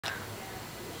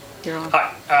You're on.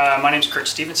 Hi, my name is Kurt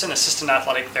Stevenson, Assistant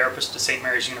Athletic Therapist at St.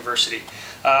 Mary's University.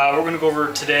 What we're going to go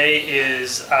over today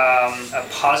is a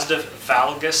positive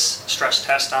valgus stress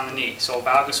test on the knee. So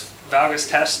valgus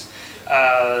test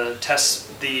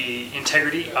tests the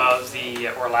integrity of the,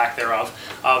 or lack thereof,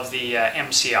 of the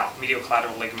MCL, medial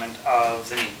collateral ligament of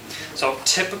the knee. So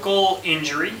typical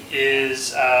injury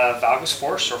is valgus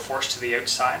force, or force to the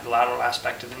outside, the lateral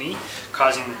aspect of the knee,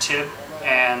 causing the tib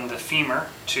and the femur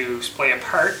to splay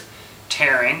apart,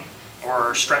 tearing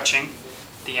or stretching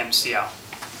the MCL.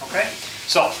 Okay,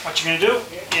 so what you're going to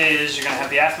do is you're going to have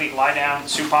the athlete lie down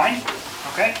supine.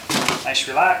 Okay, nice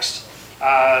relaxed.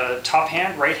 Top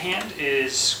hand, right hand,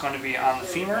 is going to be on the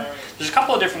femur. There's a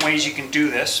couple of different ways you can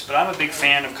do this, but I'm a big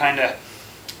fan of kind of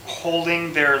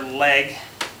holding their leg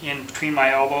in between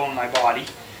my elbow and my body,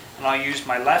 and I'll use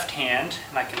my left hand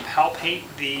and I can palpate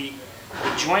the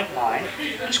joint line.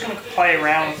 I'm just going to play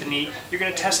around with the knee. You're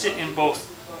going to test it in both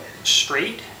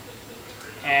straight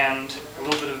and a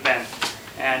little bit of bend.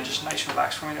 And just nice and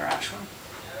relaxed for me there, Ashwin.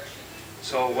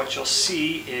 So what you'll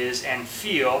see is, and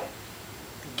feel,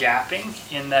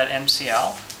 gapping in that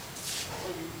MCL.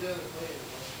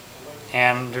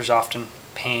 And there's often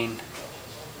pain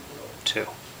too.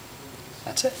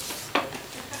 That's it.